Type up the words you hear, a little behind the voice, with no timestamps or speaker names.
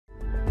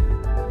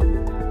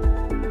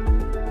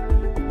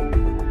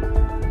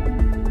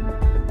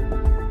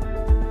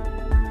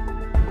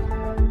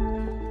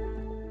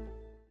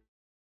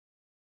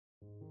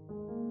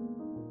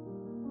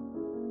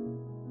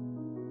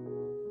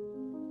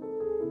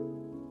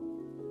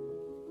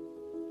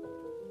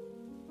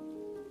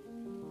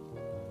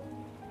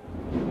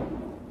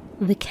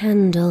The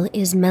candle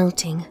is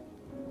melting.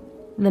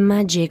 The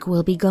magic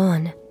will be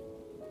gone.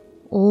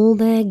 All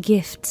their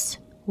gifts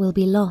will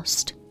be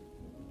lost.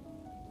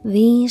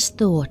 These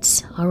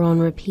thoughts are on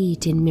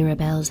repeat in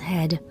Mirabel's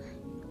head,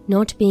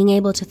 not being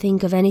able to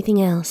think of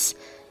anything else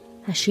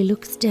as she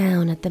looks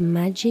down at the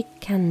magic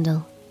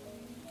candle.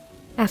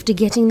 After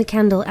getting the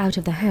candle out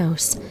of the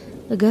house,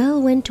 the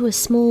girl went to a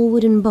small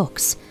wooden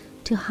box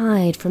to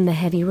hide from the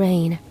heavy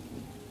rain.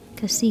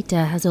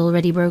 Casita has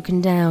already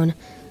broken down,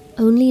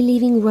 only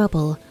leaving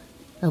rubble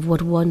of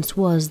what once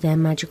was their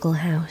magical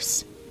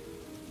house.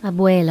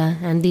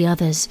 Abuela and the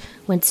others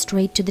went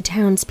straight to the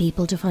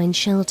townspeople to find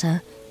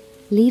shelter,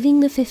 leaving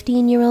the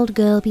 15-year-old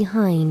girl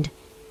behind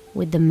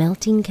with the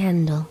melting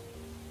candle.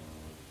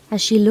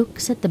 As she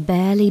looks at the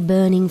barely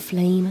burning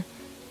flame,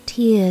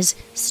 tears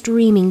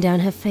streaming down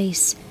her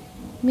face,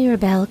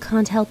 Mirabel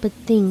can't help but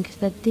think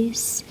that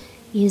this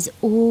is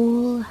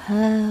all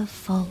her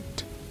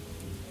fault.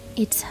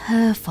 It's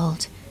her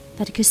fault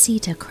that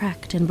Casita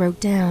cracked and broke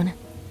down.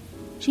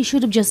 She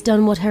should have just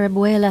done what her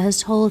abuela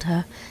has told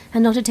her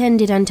and not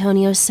attended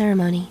Antonio's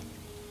ceremony.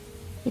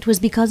 It was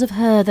because of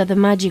her that the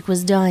magic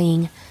was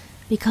dying,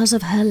 because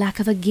of her lack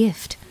of a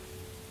gift.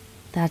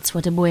 That's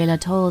what abuela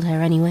told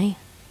her anyway.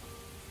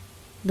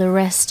 The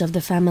rest of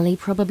the family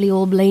probably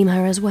all blame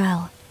her as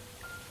well.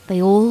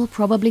 They all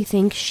probably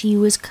think she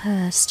was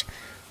cursed,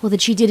 or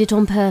that she did it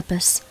on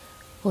purpose,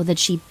 or that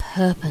she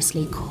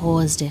purposely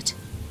caused it.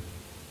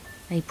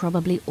 They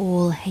probably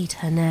all hate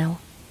her now.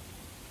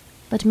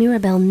 But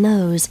Mirabel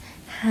knows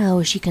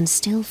how she can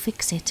still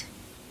fix it.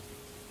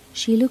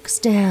 She looks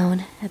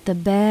down at the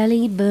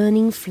barely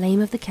burning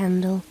flame of the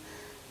candle,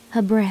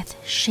 her breath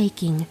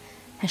shaking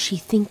as she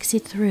thinks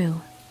it through.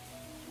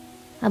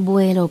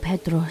 Abuelo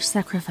Pedro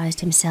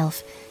sacrificed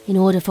himself in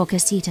order for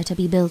Casita to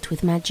be built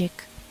with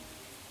magic.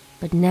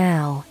 But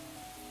now,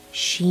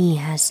 she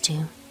has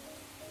to.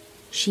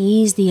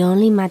 She's the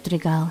only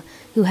madrigal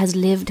who has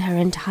lived her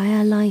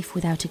entire life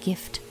without a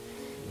gift,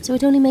 so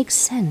it only makes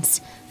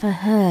sense for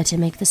her to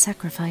make the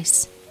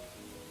sacrifice.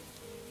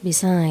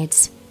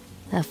 Besides,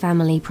 her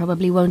family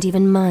probably won't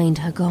even mind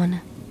her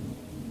gone.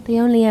 They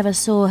only ever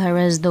saw her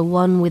as the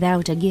one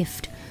without a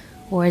gift,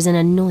 or as an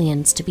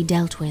annoyance to be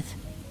dealt with.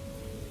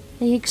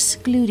 They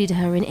excluded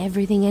her in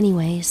everything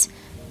anyways,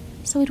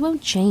 so it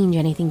won't change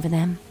anything for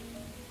them.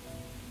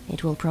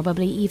 It will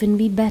probably even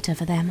be better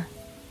for them.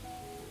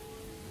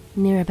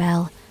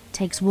 Mirabel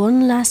takes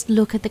one last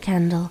look at the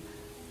candle,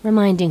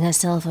 reminding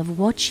herself of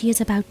what she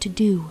is about to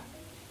do.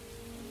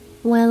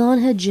 While on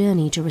her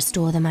journey to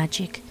restore the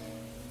magic,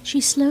 she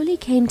slowly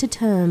came to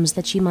terms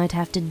that she might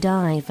have to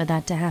die for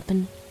that to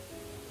happen.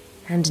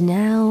 And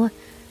now,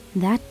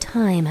 that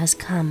time has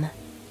come.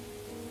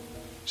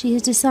 She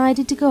has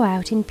decided to go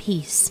out in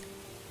peace,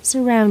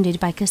 surrounded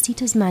by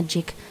Casita's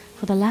magic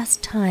for the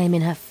last time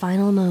in her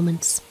final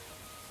moments.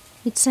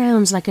 It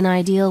sounds like an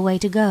ideal way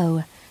to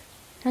go,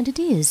 and it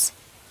is.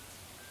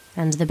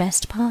 And the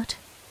best part?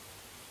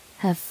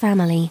 Her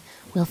family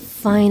will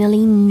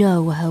finally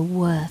know her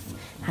worth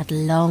at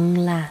long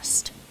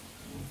last.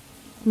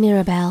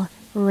 Mirabel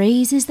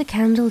raises the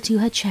candle to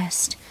her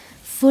chest,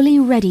 fully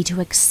ready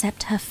to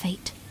accept her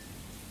fate.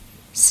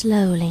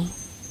 Slowly,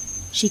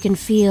 she can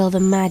feel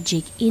the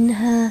magic in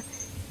her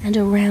and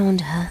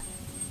around her.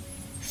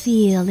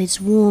 Feel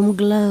its warm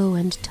glow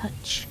and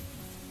touch.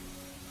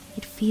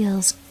 It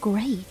feels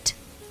great.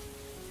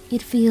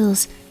 It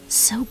feels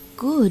so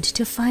good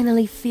to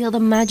finally feel the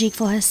magic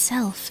for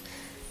herself,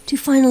 to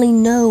finally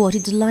know what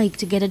it's like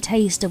to get a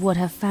taste of what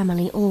her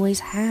family always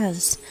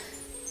has.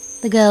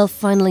 The girl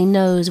finally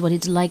knows what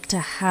it's like to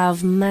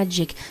have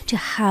magic, to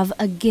have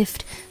a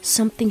gift,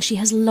 something she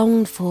has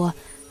longed for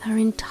her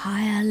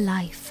entire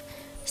life,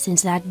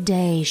 since that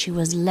day she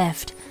was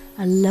left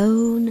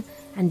alone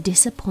and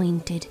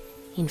disappointed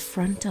in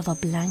front of a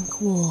blank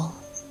wall.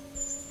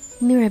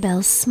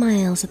 Mirabel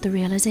smiles at the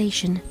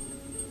realization.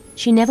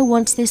 She never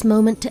wants this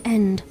moment to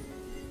end,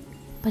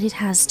 but it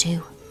has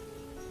to.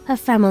 Her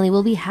family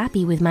will be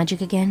happy with magic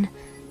again,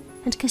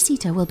 and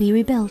Casita will be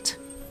rebuilt.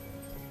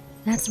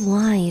 That's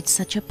why it's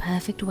such a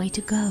perfect way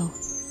to go.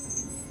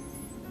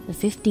 The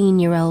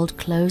 15-year-old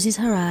closes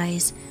her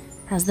eyes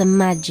as the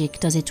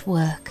magic does its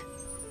work.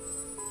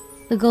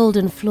 The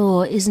golden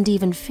floor isn't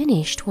even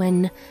finished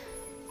when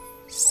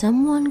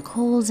someone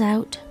calls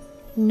out,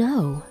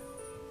 "No."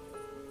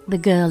 The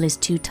girl is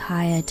too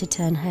tired to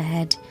turn her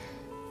head,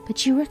 but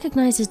she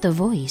recognizes the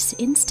voice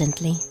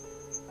instantly.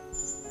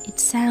 It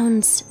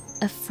sounds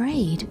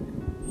afraid,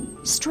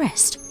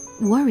 stressed,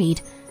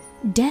 worried,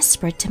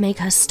 desperate to make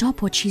her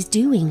stop what she's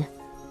doing.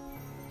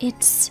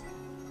 It's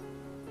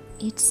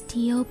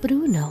Tio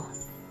Bruno.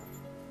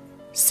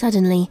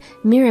 Suddenly,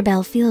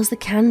 Mirabel feels the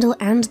candle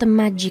and the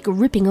magic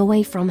ripping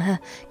away from her,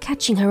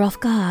 catching her off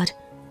guard.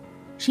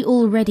 She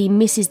already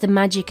misses the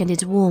magic and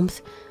its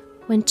warmth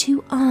when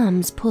two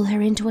arms pull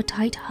her into a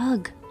tight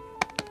hug.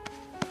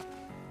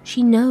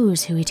 She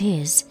knows who it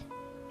is.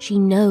 She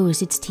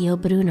knows it's Tio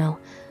Bruno,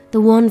 the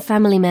one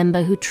family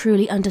member who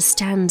truly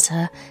understands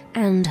her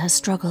and her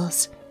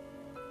struggles.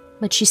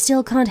 But she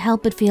still can't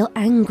help but feel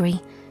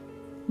angry.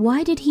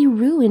 Why did he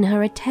ruin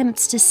her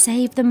attempts to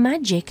save the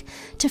magic,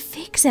 to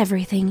fix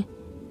everything?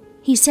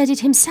 He said it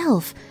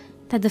himself,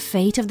 that the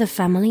fate of the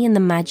family and the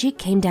magic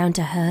came down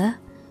to her.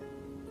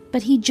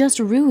 But he just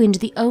ruined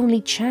the only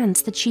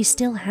chance that she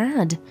still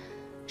had.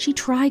 She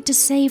tried to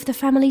save the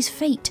family's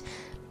fate,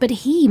 but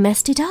he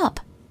messed it up.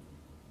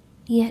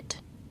 Yet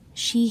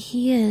she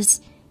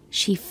hears,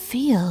 she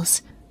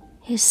feels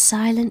his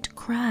silent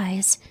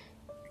cries,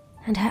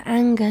 and her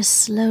anger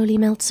slowly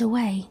melts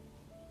away.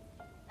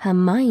 Her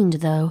mind,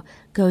 though,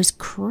 goes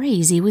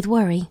crazy with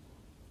worry.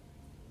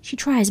 She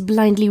tries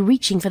blindly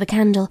reaching for the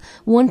candle,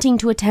 wanting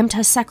to attempt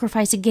her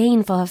sacrifice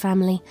again for her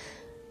family,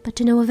 but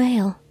to no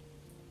avail.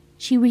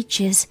 She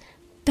reaches,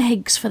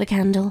 begs for the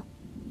candle.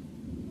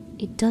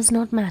 It does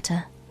not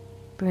matter,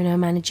 Bruno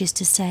manages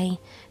to say,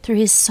 through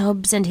his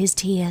sobs and his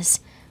tears,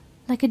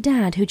 like a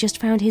dad who just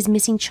found his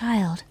missing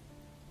child.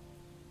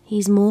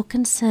 He's more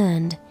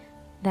concerned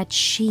that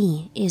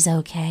she is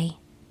okay.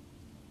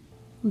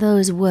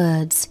 Those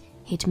words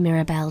hit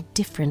Mirabel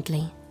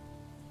differently.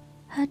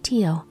 Her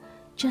Tio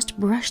just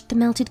brushed the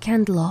melted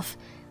candle off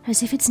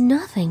as if it's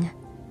nothing.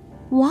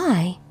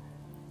 Why?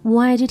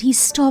 Why did he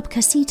stop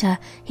Casita,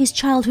 his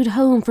childhood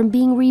home, from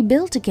being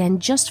rebuilt again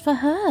just for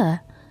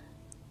her?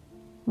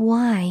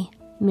 Why?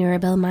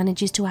 Mirabel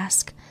manages to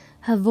ask,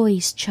 her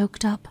voice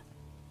choked up.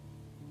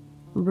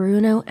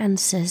 Bruno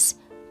answers,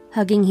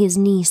 hugging his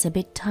niece a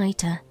bit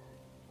tighter,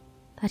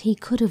 that he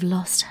could have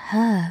lost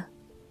her.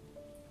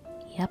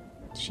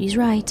 Yep, she's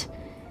right,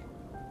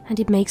 and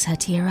it makes her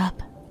tear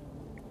up.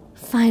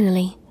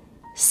 Finally,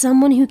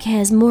 someone who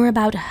cares more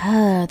about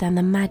her than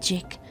the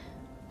magic,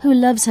 who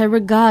loves her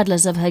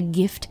regardless of her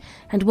gift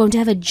and won't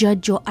ever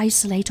judge or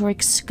isolate or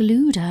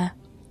exclude her,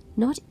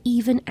 not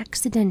even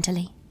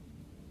accidentally.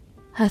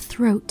 Her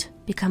throat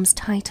becomes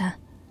tighter,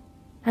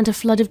 and a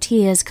flood of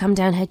tears come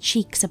down her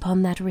cheeks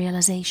upon that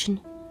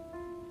realization.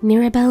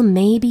 Mirabel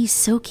may be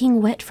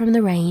soaking wet from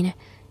the rain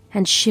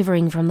and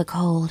shivering from the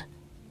cold,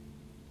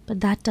 but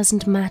that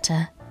doesn't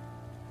matter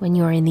when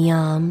you're in the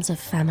arms of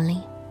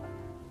family.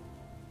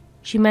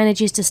 She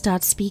manages to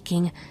start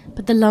speaking,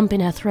 but the lump in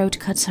her throat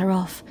cuts her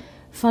off,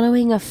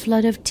 following a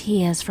flood of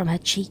tears from her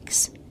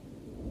cheeks.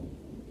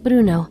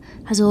 Bruno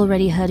has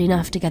already heard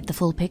enough to get the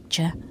full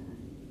picture,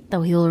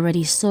 though he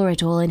already saw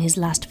it all in his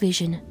last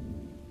vision.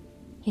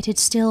 Yet it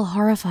still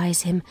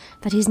horrifies him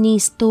that his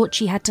niece thought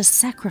she had to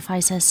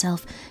sacrifice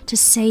herself to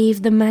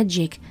save the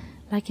magic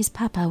like his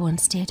papa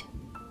once did.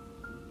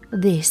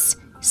 This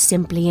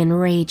simply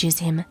enrages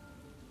him.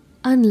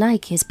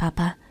 Unlike his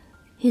papa,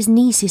 his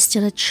niece is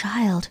still a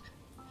child.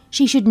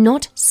 She should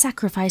not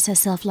sacrifice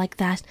herself like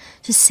that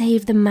to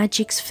save the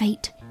magic's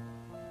fate,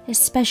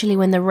 especially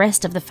when the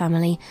rest of the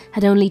family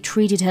had only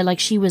treated her like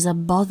she was a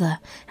bother,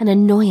 an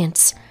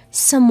annoyance,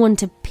 someone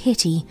to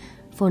pity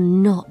for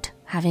not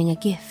having a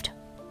gift.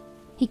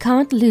 He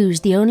can't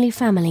lose the only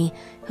family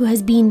who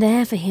has been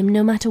there for him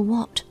no matter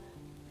what,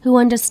 who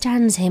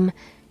understands him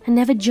and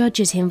never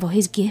judges him for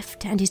his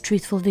gift and his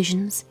truthful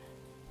visions.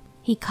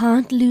 He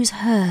can't lose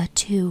her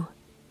too.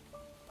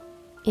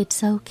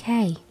 It's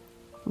okay,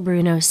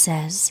 Bruno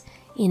says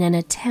in an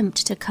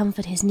attempt to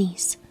comfort his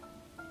niece.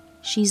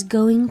 She's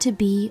going to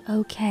be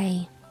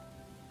okay.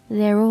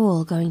 They're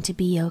all going to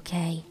be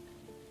okay,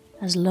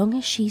 as long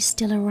as she's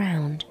still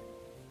around.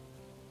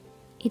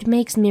 It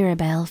makes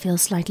Mirabel feel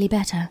slightly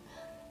better,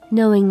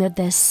 knowing that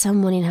there's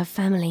someone in her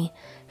family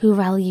who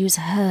values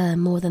her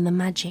more than the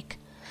magic,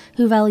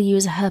 who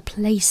values her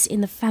place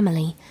in the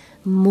family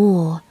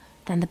more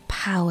than the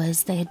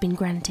powers they had been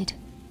granted.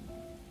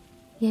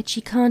 Yet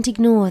she can't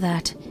ignore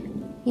that,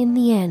 in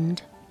the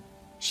end,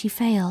 she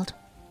failed.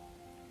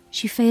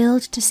 She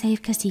failed to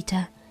save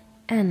Casita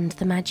and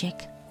the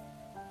magic.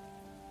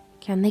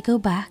 Can they go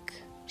back?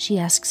 She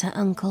asks her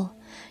uncle,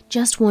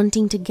 just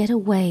wanting to get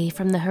away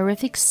from the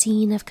horrific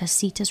scene of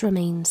Casita's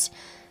remains,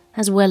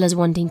 as well as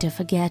wanting to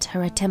forget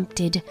her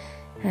attempted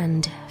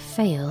and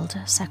failed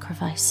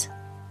sacrifice.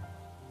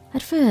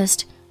 At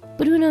first,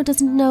 Bruno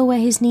doesn't know where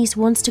his niece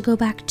wants to go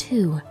back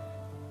to,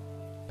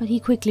 but he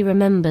quickly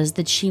remembers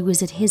that she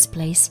was at his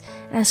place,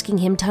 asking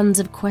him tons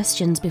of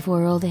questions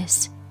before all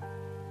this.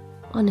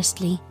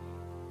 Honestly,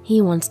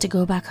 he wants to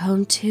go back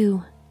home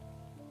too.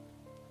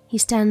 He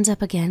stands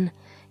up again,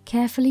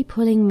 carefully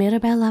pulling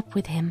Mirabel up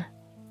with him.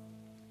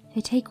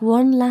 They take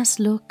one last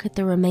look at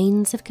the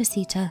remains of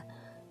Casita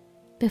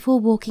before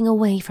walking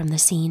away from the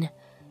scene,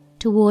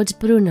 towards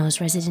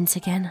Bruno's residence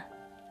again.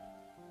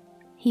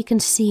 He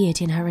can see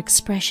it in her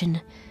expression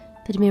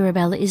that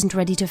Mirabel isn't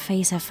ready to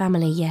face her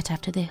family yet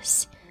after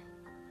this.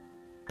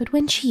 But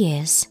when she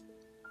is,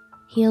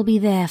 he'll be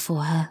there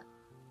for her.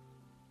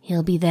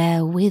 He'll be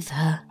there with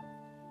her.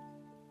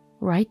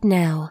 Right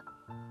now,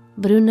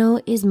 Bruno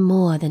is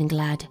more than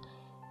glad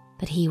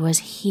that he was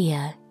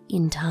here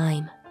in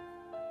time.